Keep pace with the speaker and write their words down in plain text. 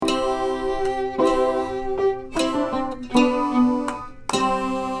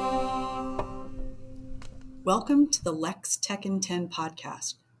Welcome to the Lex Tech in 10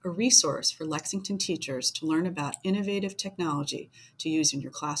 podcast, a resource for Lexington teachers to learn about innovative technology to use in your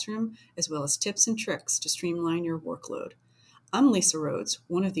classroom, as well as tips and tricks to streamline your workload. I'm Lisa Rhodes,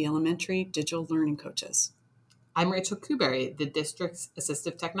 one of the elementary digital learning coaches. I'm Rachel Kuberry, the district's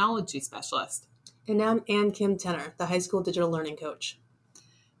assistive technology specialist. And I'm Ann Kim Tenner, the high school digital learning coach.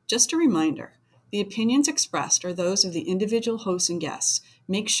 Just a reminder, the opinions expressed are those of the individual hosts and guests.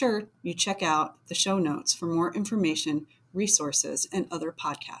 Make sure you check out the show notes for more information, resources, and other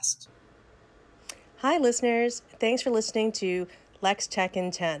podcasts. Hi, listeners. Thanks for listening to Lex Tech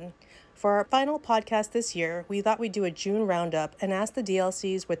in 10. For our final podcast this year, we thought we'd do a June roundup and ask the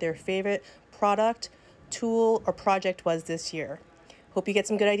DLCs what their favorite product, tool, or project was this year. Hope you get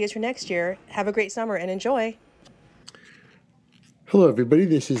some good ideas for next year. Have a great summer and enjoy. Hello, everybody.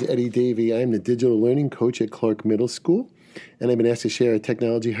 This is Eddie Davey. I'm the digital learning coach at Clark Middle School, and I've been asked to share a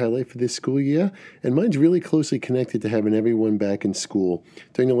technology highlight for this school year, and mine's really closely connected to having everyone back in school.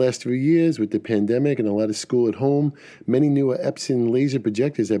 During the last 3 years, with the pandemic and a lot of school at home, many newer Epson laser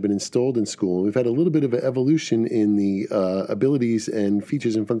projectors have been installed in school. We've had a little bit of an evolution in the abilities and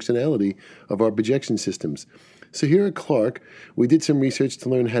features and functionality of our projection systems. So here at Clark, we did some research to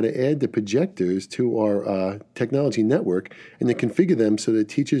learn how to add the projectors to our technology network and to configure them so that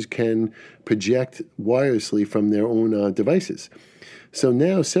teachers can project wirelessly from their own devices. So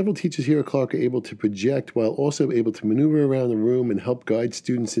now several teachers here at Clark are able to project while also able to maneuver around the room and help guide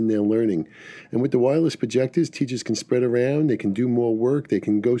students in their learning. And with the wireless projectors, teachers can spread around, they can do more work, they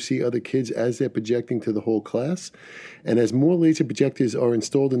can go see other kids as they're projecting to the whole class. And as more laser projectors are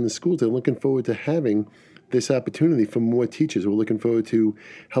installed in the schools, they're looking forward to having this opportunity for more teachers. We're looking forward to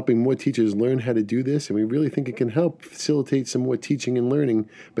helping more teachers learn how to do this, and we really think it can help facilitate some more teaching and learning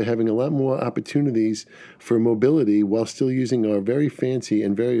by having a lot more opportunities for mobility while still using our very fancy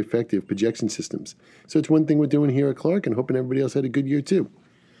and very effective projection systems. So it's one thing we're doing here at Clark, and hoping everybody else had a good year too.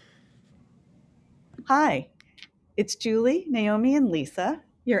 Hi, it's Julie, Naomi, and Lisa,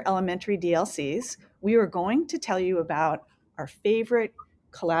 your elementary DLCs. We are going to tell you about our favorite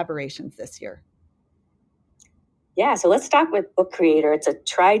collaborations this year. Yeah, so let's start with Book Creator. It's a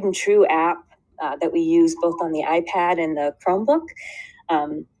tried and true app that we use both on the iPad and the Chromebook.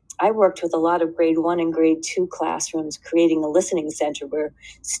 I worked with a lot of grade 1 and grade 2 classrooms creating a listening center where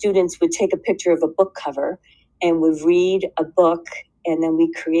students would take a picture of a book cover and would read a book, and then we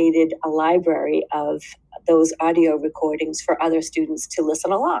created a library of those audio recordings for other students to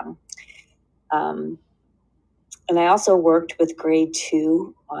listen along. And I also worked with grade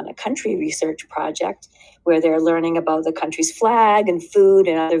 2 on a country research project where they're learning about the country's flag and food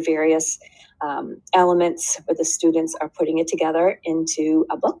and other various elements where the students are putting it together into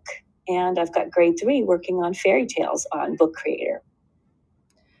a book. And I've got grade 3 working on fairy tales on Book Creator.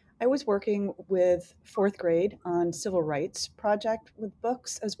 I was working with 4th grade on civil rights project with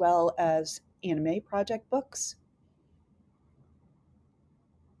books as well as anime project books.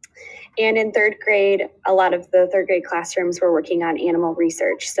 And in 3rd grade, a lot of the 3rd grade classrooms were working on animal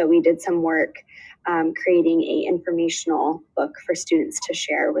research. So we did some work creating an informational book for students to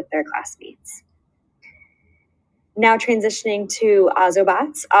share with their classmates. Now transitioning to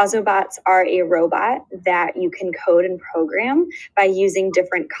Ozobots. Ozobots are a robot that you can code and program by using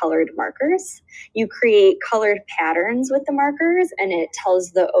different colored markers. You create colored patterns with the markers, and it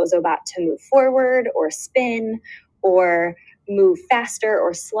tells the Ozobot to move forward or spin or move faster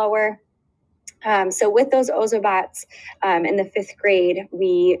or slower. So with those Ozobots in the 5th grade,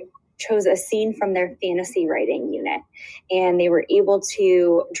 we chose a scene from their fantasy writing unit, and they were able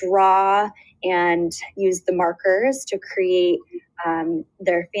to draw and use the markers to create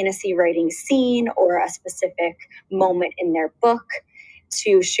their fantasy writing scene or a specific moment in their book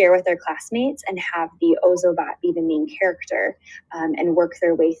to share with their classmates and have the Ozobot be the main character and work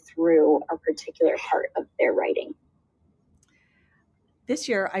their way through a particular part of their writing. This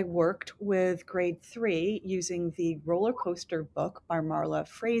year, I worked with grade 3 using the roller coaster book by Marla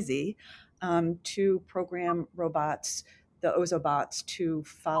Frazee to program robots, the Ozobots, to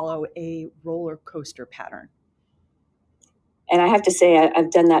follow a roller coaster pattern. And I have to say,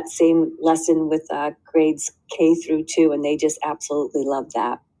 I've done that same lesson with grades K through 2, and they just absolutely love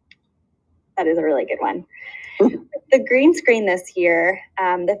that. That is a really good one. The green screen this year,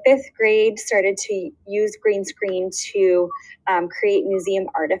 the 5th grade started to use green screen to create museum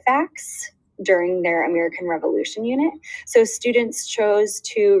artifacts during their American Revolution unit. So students chose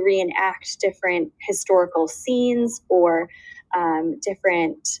to reenact different historical scenes or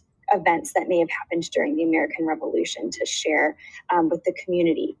different events that may have happened during the American Revolution to share with the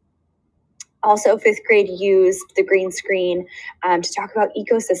community. Also, fifth grade used the green screen to talk about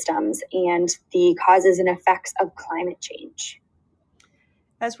ecosystems and the causes and effects of climate change.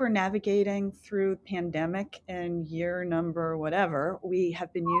 As we're navigating through pandemic and year number whatever, we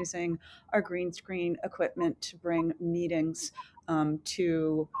have been using our green screen equipment to bring meetings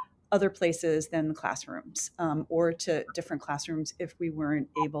to other places than the classrooms, or to different classrooms if we weren't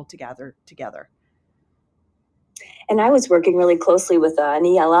able to gather together. And I was working really closely with an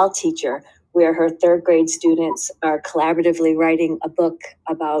ELL teacher where her third grade students are collaboratively writing a book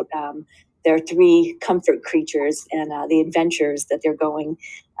about their three comfort creatures and the adventures that they're going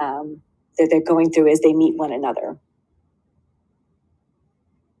through as they meet one another.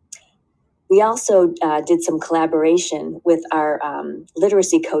 We also did some collaboration with our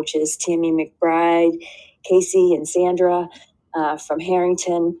literacy coaches, Tammy McBride, Casey, and Sandra from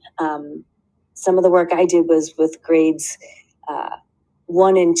Harrington. Some of the work I did was with grades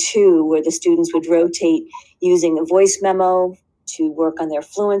 1 and 2, where the students would rotate using a voice memo to work on their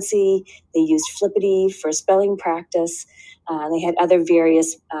fluency. They used Flippity for spelling practice. They had other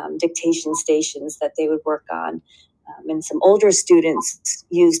various dictation stations that they would work on. And some older students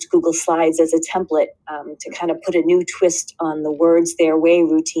used Google Slides as a template to kind of put a new twist on the words their way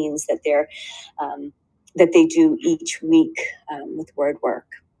routines that they do each week with word work.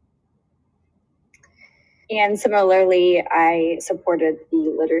 And similarly, I supported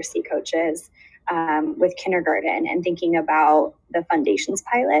the literacy coaches with kindergarten and thinking about the Foundations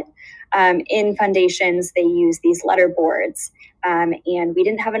pilot. In Foundations, they use these letter boards, and we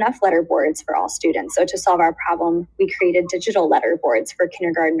didn't have enough letter boards for all students. So to solve our problem, we created digital letter boards for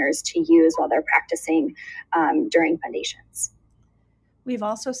kindergartners to use while they're practicing during Foundations. We've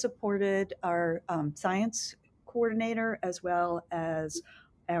also supported our science coordinator as well as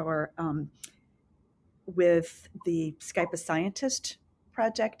our with the Skype a Scientist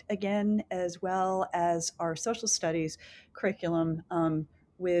project again, as well as our social studies curriculum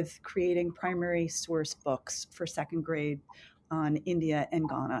with creating primary source books for second grade on India and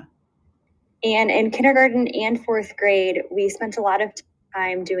Ghana. And in kindergarten and fourth grade, we spent a lot of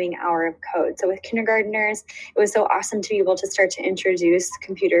time doing Hour of Code. So with kindergartners, it was so awesome to be able to start to introduce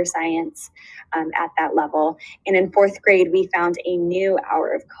computer science at that level. And in fourth grade, we found a new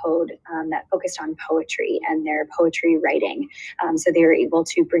Hour of Code that focused on poetry and their poetry writing. So they were able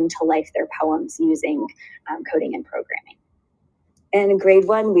to bring to life their poems using coding and programming. And in grade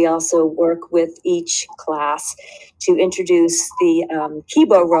 1, we also work with each class to introduce the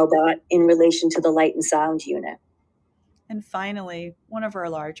Kibo robot in relation to the light and sound unit. And finally, one of our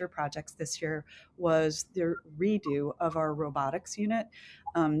larger projects this year was the redo of our robotics unit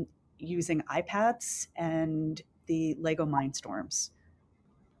using iPads and the Lego Mindstorms.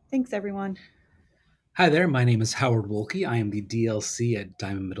 Thanks, everyone. Hi there, my name is Howard Wolke. I am the DLC at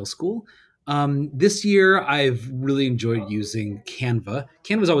Diamond Middle School. This year, I've really enjoyed using Canva.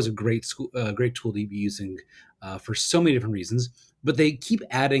 Canva is always a great tool to be using for so many different reasons, but they keep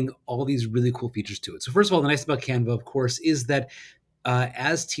adding all these really cool features to it. So first of all, the nice thing about Canva, of course, is that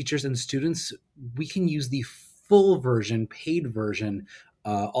as teachers and students, we can use the full version, paid version,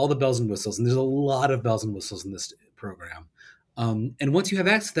 all the bells and whistles, and there's a lot of bells and whistles in this program. And once you have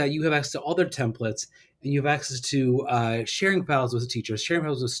access to that, you have access to all their templates, and you have access to sharing files with the teachers, sharing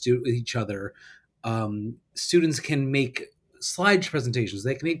files with each other. Students can make slide presentations.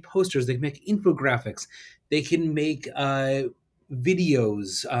 They can make posters. They can make infographics. They can make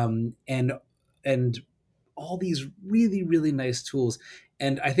videos and all these really, really nice tools.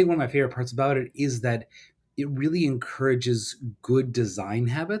 And I think one of my favorite parts about it is that it really encourages good design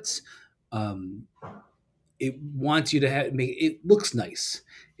habits. It wants you to make it looks nice.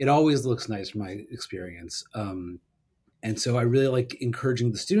 It always looks nice from my experience. And so I really like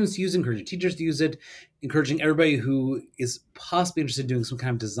encouraging the students to use it, encouraging teachers to use it, encouraging everybody who is possibly interested in doing some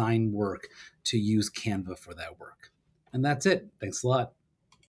kind of design work to use Canva for that work. And that's it. Thanks a lot.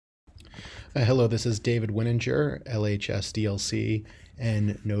 Hello, this is David Winninger, LHS DLC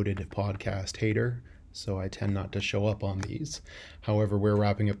and noted podcast hater. So I tend not to show up on these. However, we're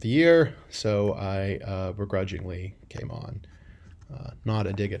wrapping up the year, so I begrudgingly came on. Not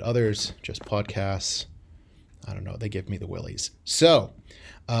a dig at others, just podcasts. I don't know, they give me the willies. So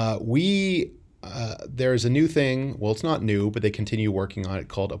there's a new thing, well, it's not new, but they continue working on it,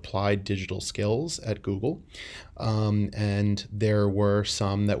 called Applied Digital Skills at Google. And there were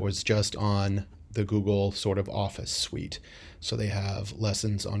some that was just on the Google sort of Office suite. So they have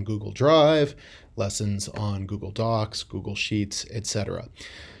lessons on Google Drive, lessons on Google Docs, Google Sheets, etc.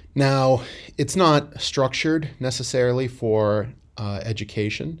 Now, it's not structured necessarily for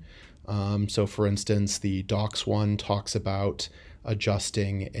education. So for instance, the Docs one talks about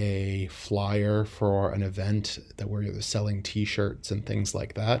adjusting a flyer for an event that we're selling t-shirts and things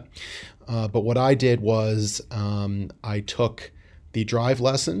like that. But what I did was I took the Drive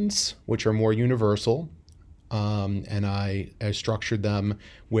lessons, which are more universal, and I structured them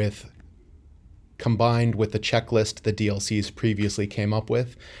combined with the checklist the DLCs previously came up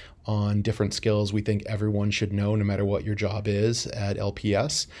with on different skills we think everyone should know no matter what your job is at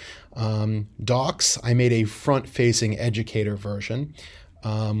LPS. Docs, I made a front-facing educator version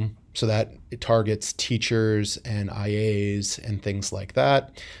so that it targets teachers and IAs and things like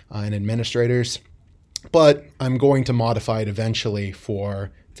that, and administrators. But I'm going to modify it eventually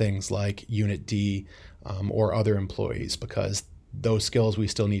for things like Unit D or other employees, because those skills we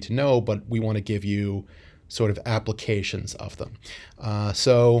still need to know, but we want to give you sort of applications of them.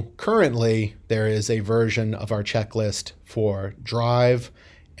 So currently there is a version of our checklist for Drive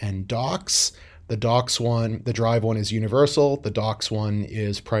and Docs. The Drive one is universal. The Docs one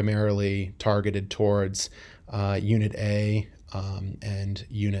is primarily targeted towards Unit A and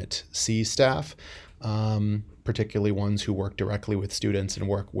Unit C staff, particularly ones who work directly with students and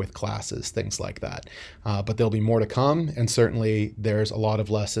work with classes, things like that. But there'll be more to come, and certainly there's a lot of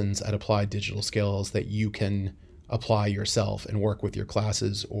lessons at Applied Digital Skills that you can apply yourself and work with your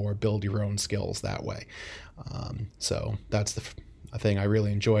classes or build your own skills that way. So that's a thing I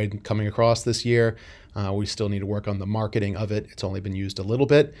really enjoyed coming across this year. We still need to work on the marketing of it. It's only been used a little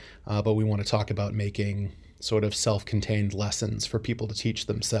bit, but we want to talk about making sort of self-contained lessons for people to teach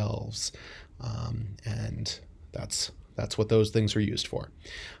themselves. And that's what those things are used for.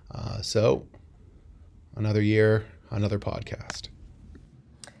 So another year, another podcast.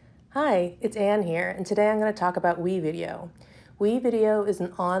 Hi, it's Anne here, and today I'm going to talk about WeVideo. WeVideo is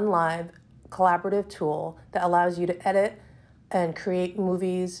an on-live collaborative tool that allows you to edit and create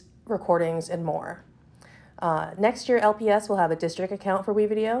movies, recordings, and more. Next year, LPS will have a district account for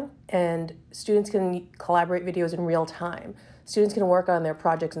WeVideo, and students can collaborate videos in real time. Students can work on their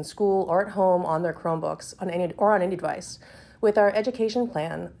projects in school or at home on their Chromebooks on any device. With our education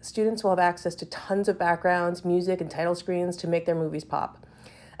plan, students will have access to tons of backgrounds, music, and title screens to make their movies pop.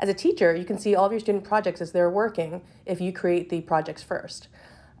 As a teacher, you can see all of your student projects as they're working if you create the projects first.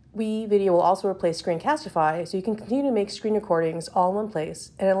 WeVideo will also replace Screencastify, so you can continue to make screen recordings all in one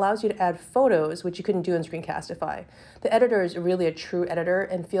place, and it allows you to add photos, which you couldn't do in Screencastify. The editor is really a true editor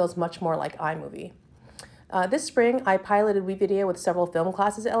and feels much more like iMovie. This spring, I piloted WeVideo with several film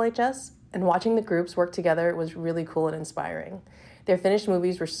classes at LHS, and watching the groups work together was really cool and inspiring. Their finished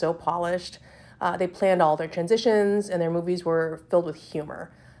movies were so polished. They planned all their transitions, and their movies were filled with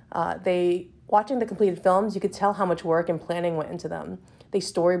humor. Watching the completed films, you could tell how much work and planning went into them. They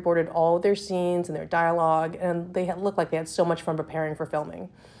storyboarded all of their scenes and their dialogue, and they looked like they had so much fun preparing for filming.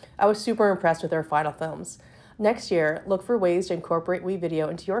 I was super impressed with their final films. Next year, look for ways to incorporate WeVideo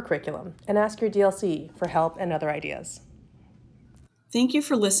into your curriculum and ask your DLC for help and other ideas. Thank you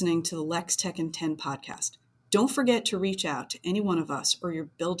for listening to the Lex Tech in 10 podcast. Don't forget to reach out to any one of us or your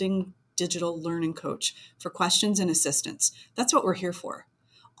building digital learning coach for questions and assistance. That's what we're here for.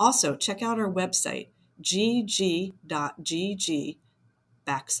 Also, check out our website,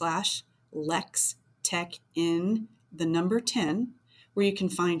 gg.gg/LexTechIn10, where you can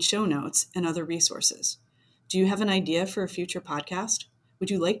find show notes and other resources. Do you have an idea for a future podcast?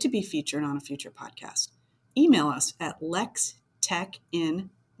 Would you like to be featured on a future podcast? Email us at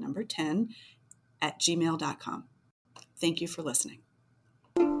lextechin10@gmail.com. Thank you for listening.